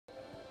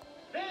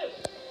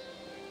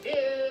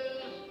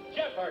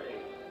Jeopardy!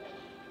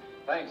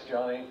 Thanks,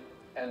 Johnny,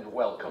 and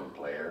welcome,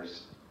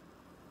 players.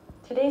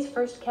 Today's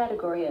first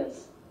category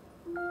is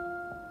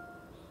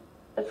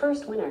the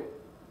first winner.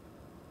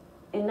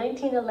 In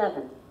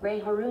 1911, Ray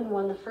Haroon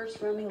won the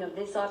first running of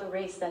this auto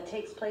race that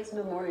takes place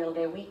Memorial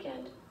Day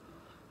weekend.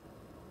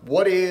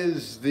 What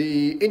is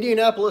the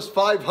Indianapolis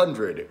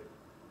 500?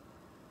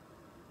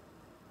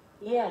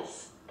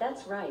 Yes,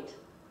 that's right.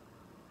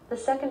 The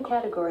second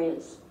category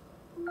is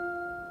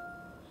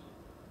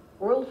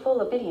world full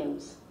of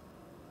idioms.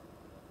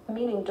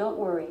 Meaning don't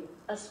worry,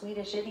 a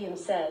Swedish idiom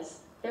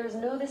says, there is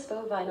no this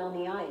bovine on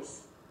the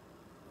ice.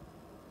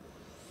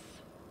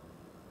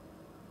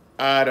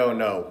 I don't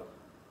know.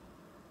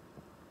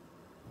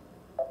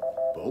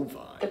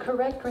 Bovine. The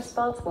correct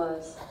response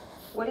was,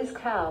 what is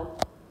cow?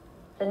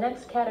 The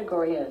next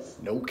category is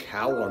No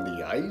cow on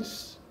the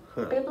ice?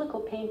 Huh. biblical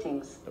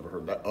paintings. Never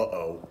heard that.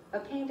 Uh-oh. A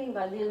painting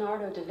by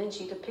Leonardo da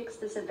Vinci depicts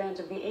this event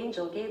of the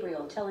angel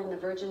Gabriel telling the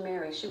Virgin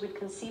Mary she would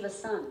conceive a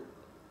son.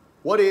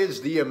 What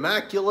is the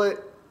Immaculate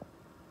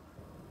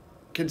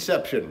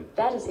Conception?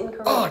 That is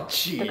incorrect. Oh,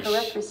 jeez. The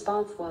correct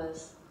response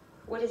was,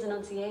 what is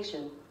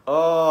Annunciation?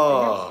 Oh.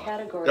 The next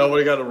category. Yeah, well,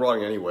 you got it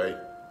wrong anyway.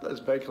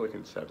 That's Immaculate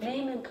Conception.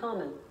 Name in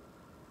common.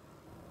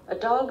 A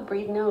dog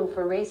breed known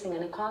for racing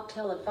in a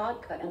cocktail of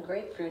vodka and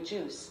grapefruit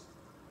juice.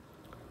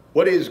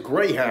 What is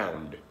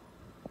Greyhound?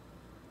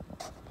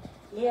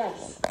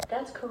 Yes,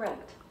 that's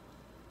correct.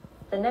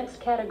 The next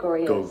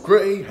category Go is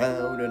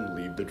Greyhound and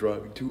leave the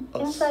driving to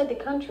us. inside the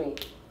country.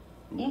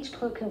 Each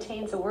clue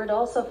contains a word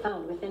also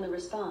found within a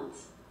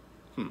response.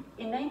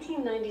 In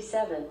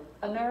 1997,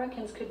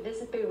 Americans could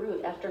visit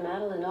Beirut after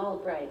Madeleine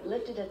Albright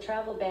lifted a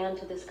travel ban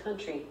to this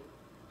country.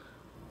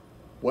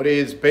 What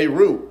is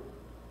Beirut?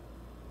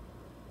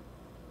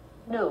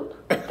 Nope.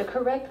 The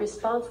correct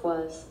response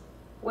was,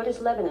 what is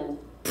Lebanon?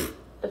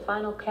 The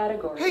final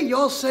category. Hey,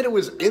 y'all said it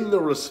was in the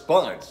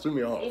response. Threw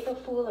me off. April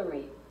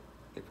Foolery.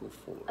 April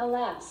Fool.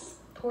 Alas,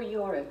 poor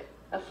Yorick,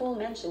 a fool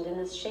mentioned in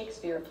this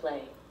Shakespeare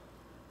play.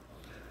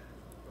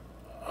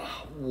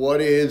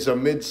 What is A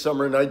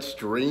Midsummer Night's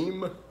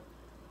Dream?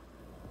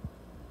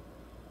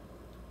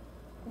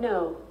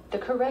 No, the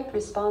correct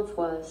response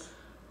was,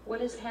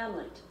 what is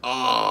Hamlet?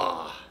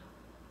 Ah.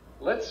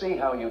 Let's see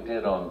how you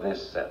did on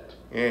this set.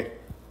 Eh,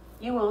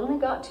 You only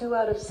got 2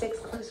 out of 6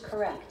 clues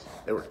correct.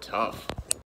 they were tough.